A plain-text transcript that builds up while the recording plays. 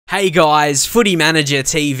Hey guys, Footy Manager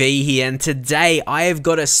TV here, and today I have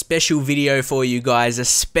got a special video for you guys,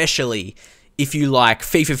 especially if you like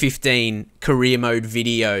FIFA 15 career mode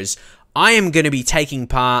videos. I am going to be taking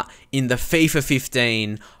part in the FIFA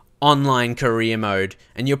 15 online career mode,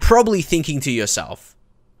 and you're probably thinking to yourself,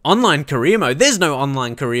 online career mode? There's no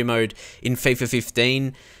online career mode in FIFA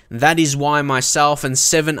 15. That is why myself and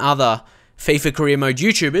 7 other FIFA career mode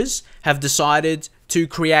YouTubers have decided to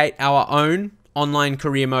create our own online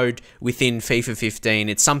career mode within FIFA 15.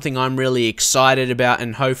 It's something I'm really excited about,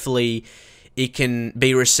 and hopefully it can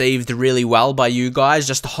be received really well by you guys,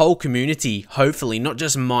 just the whole community, hopefully, not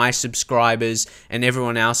just my subscribers and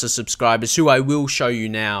everyone else's subscribers, who I will show you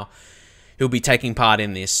now, who'll be taking part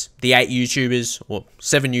in this. The 8 YouTubers, or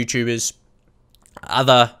 7 YouTubers,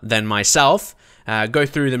 other than myself. Go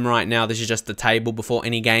through them right now. This is just the table before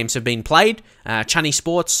any games have been played. Chunny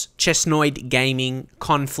Sports, Chesnoid Gaming,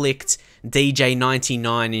 Conflict,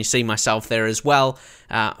 DJ99, and you see myself there as well.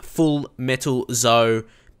 Full Metal Zoe,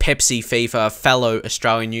 Pepsi FIFA, fellow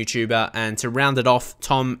Australian YouTuber, and to round it off,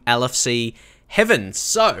 Tom LFC Heaven.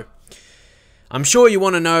 So, I'm sure you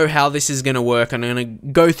want to know how this is going to work, and I'm going to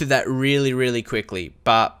go through that really quickly.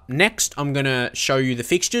 But next, I'm going to show you the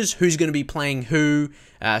fixtures, who's going to be playing who,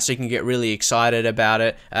 so you can get really excited about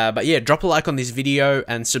it. But yeah, drop a like on this video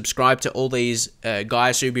and subscribe to all these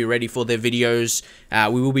guys who'll be ready for their videos.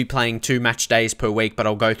 We will be playing 2 match days per week, but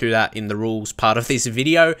I'll go through that in the rules part of this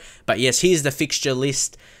video. But yes, here's the fixture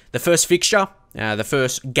list. The first fixture, the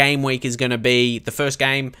first game week is going to be the first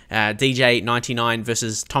game, DJ99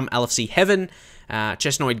 versus Tom LFC Heaven,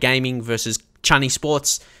 Chesnoid Gaming versus Chunny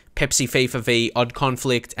Sports, Pepsi FIFA v Odd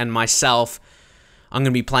Conflict, and myself. I'm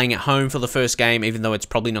going to be playing at home for the first game, even though it's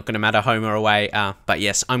probably not going to matter home or away. But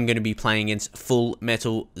yes, I'm going to be playing against Full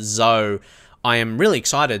Metal Zoe. I am really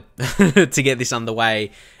excited to get this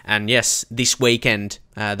underway. And yes, this weekend,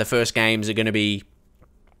 the first games are going to be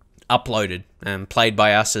uploaded and played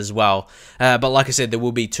by us as well. But like I said, there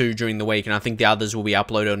will be 2 during the week, and I think the others will be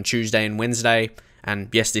uploaded on Tuesday and Wednesday. And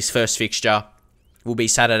yes, this first fixture will be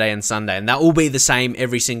Saturday and Sunday, and that will be the same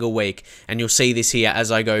every single week. And you'll see this here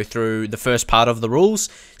as I go through the first part of the rules.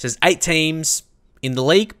 It says 8 teams in the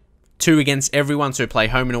league, 2 against everyone, so play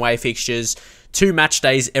home and away fixtures, 2 match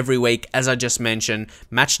days every week, as I just mentioned.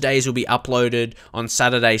 Match days will be uploaded on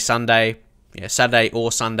Saturday, Sunday, Saturday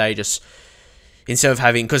or Sunday, just instead of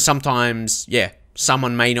having, because sometimes,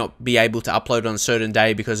 someone may not be able to upload on a certain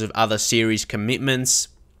day because of other series commitments.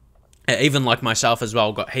 Even like myself as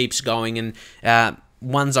well, got heaps going, and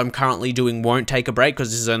ones I'm currently doing won't take a break because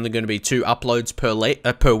this is only going to be 2 uploads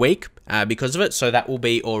per week because of it, so that will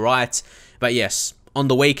be alright. But yes, on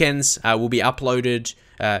the weekends will be uploaded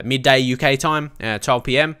midday UK time, 12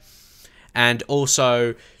 PM, and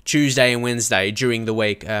also Tuesday and Wednesday during the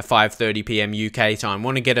week, 5:30 PM UK time.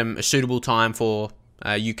 Want to get them a suitable time for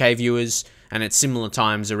UK viewers, and it's similar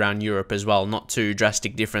times around Europe as well. Not too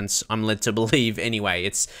drastic difference, I'm led to believe anyway.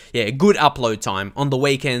 It's, a good upload time on the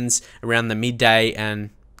weekends around the midday, and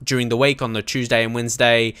during the week on the Tuesday and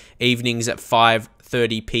Wednesday evenings at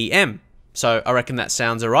 5:30 PM. So I reckon that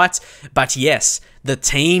sounds alright. But yes, the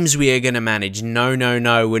teams we are going to manage, no,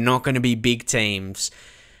 we're not going to be big teams.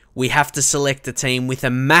 We have to select a team with a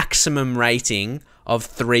maximum rating of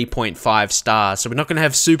 3.5 stars. So we're not going to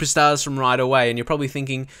have superstars from right away. And you're probably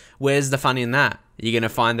thinking, where's the fun in that? You're going to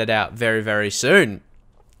find that out very soon.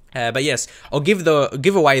 But yes, I'll give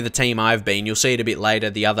away the team I've been. You'll see it a bit later,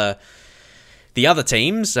 the other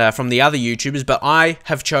teams from the other YouTubers. But I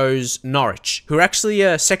have chose Norwich, who are actually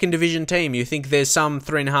a 2nd division team. You think there's some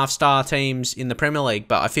 3.5-star teams in the Premier League,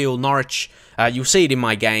 but I feel Norwich, you'll see it in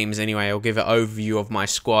my games anyway. I'll give an overview of my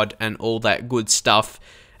squad and all that good stuff.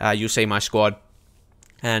 You'll see my squad.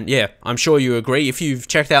 And yeah, I'm sure you agree. If you've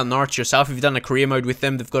checked out Norwich yourself, if you've done a career mode with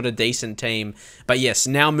them, they've got a decent team. But yes,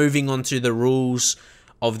 now moving on to the rules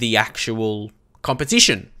of the actual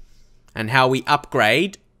competition and how we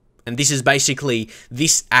upgrade. And this is basically,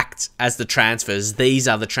 this acts as the transfers. These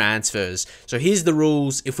are the transfers. So here's the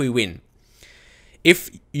rules if we win.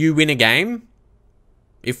 If you win a game,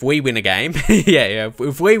 if we win a game,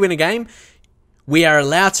 if we win a game, we are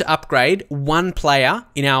allowed to upgrade 1 player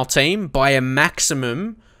in our team by a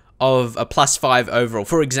maximum of a +5 overall.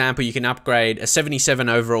 For example, you can upgrade a 77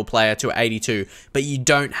 overall player to an 82, but you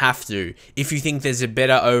don't have to. If you think there's a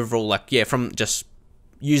better overall, from just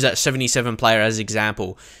use that 77 player as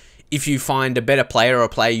example. If you find a better player or a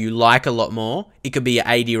player you like a lot more, it could be an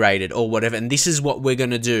 80 rated or whatever. And this is what we're going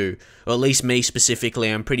to do, or at least me specifically.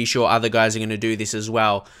 I'm pretty sure other guys are going to do this as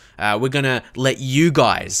well. We're going to let you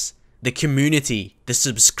guys, the community, the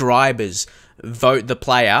subscribers, vote the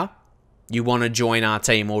player you want to join our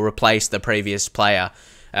team or replace the previous player.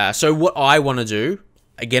 So what I want to do,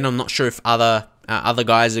 again, I'm not sure if other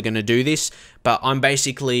guys are going to do this, but I'm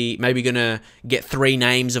basically maybe going to get 3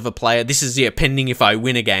 names of a player. This is, pending if I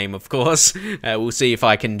win a game, of course. We'll see if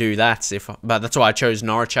I can do that. But that's why I chose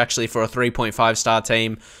Norwich, actually, for a 3.5 star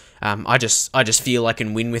team. I just feel I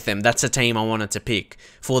can win with them. That's a team I wanted to pick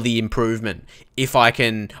for the improvement.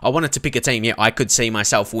 I wanted to pick a team, I could see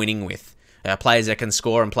myself winning with. Players that can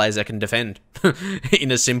score and players that can defend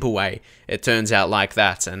in a simple way. It turns out like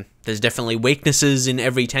that, and there's definitely weaknesses in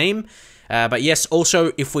every team. But yes,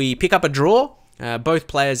 also, if we pick up a draw, both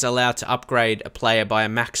players are allowed to upgrade a player by a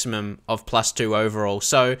maximum of +2 overall.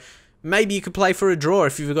 So maybe you could play for a draw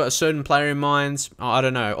if you've got a certain player in mind. I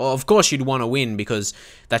don't know. Or of course, you'd want to win because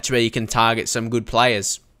that's where you can target some good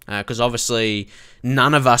players. Because obviously,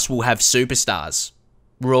 none of us will have superstars.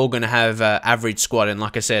 We're all going to have an average squad. And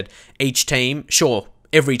like I said, each team, sure,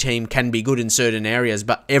 every team can be good in certain areas,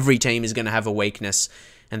 but every team is going to have a weakness.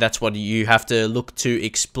 And that's what you have to look to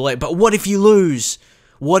exploit. But what if you lose?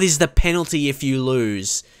 What is the penalty if you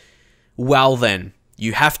lose? Well then,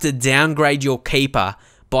 you have to downgrade your keeper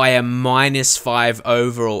by a -5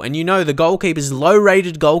 overall. And you know the goalkeepers,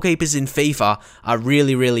 low-rated goalkeepers in FIFA are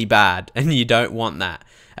really, really bad. And you don't want that.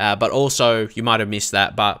 But also, you might have missed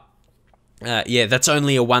that, but yeah, that's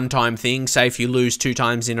only a one-time thing. Say if you lose 2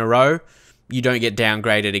 times in a row, you don't get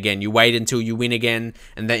downgraded again. You wait until you win again,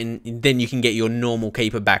 and then you can get your normal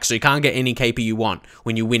keeper back. So you can't get any keeper you want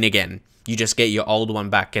when you win again. You just get your old one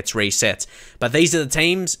back, gets reset. But these are the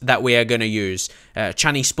teams that we are going to use.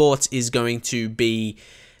 Chunny Sports is going to be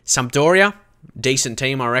Sampdoria. Decent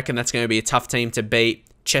team, I reckon. That's going to be a tough team to beat.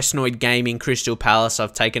 Chesnoid Gaming, Crystal Palace.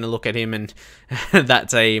 I've taken a look at him, and that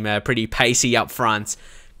team pretty pacey up front.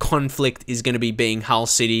 Conflict is going to be being Hull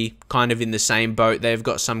City, kind of in the same boat. They've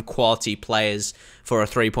got some quality players for a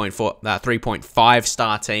 3.5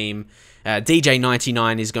 star team.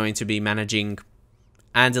 DJ99 is going to be managing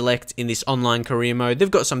Anderlecht in this online career mode. They've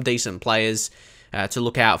got some decent players to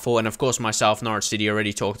look out for. And of course, myself, Norwich City,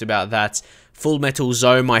 already talked about that. Full Metal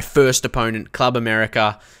Zoe, my first opponent, Club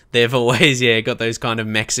America. They've always, got those kind of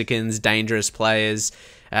Mexicans, dangerous players.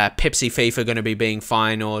 Pepsi FIFA going to be being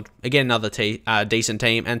finaled. Again, another decent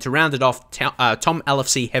team. And to round it off, Tom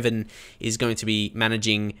LFC Heaven is going to be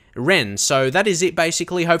managing Rennes. So that is it,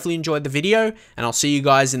 basically. Hopefully you enjoyed the video, and I'll see you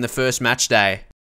guys in the first match day.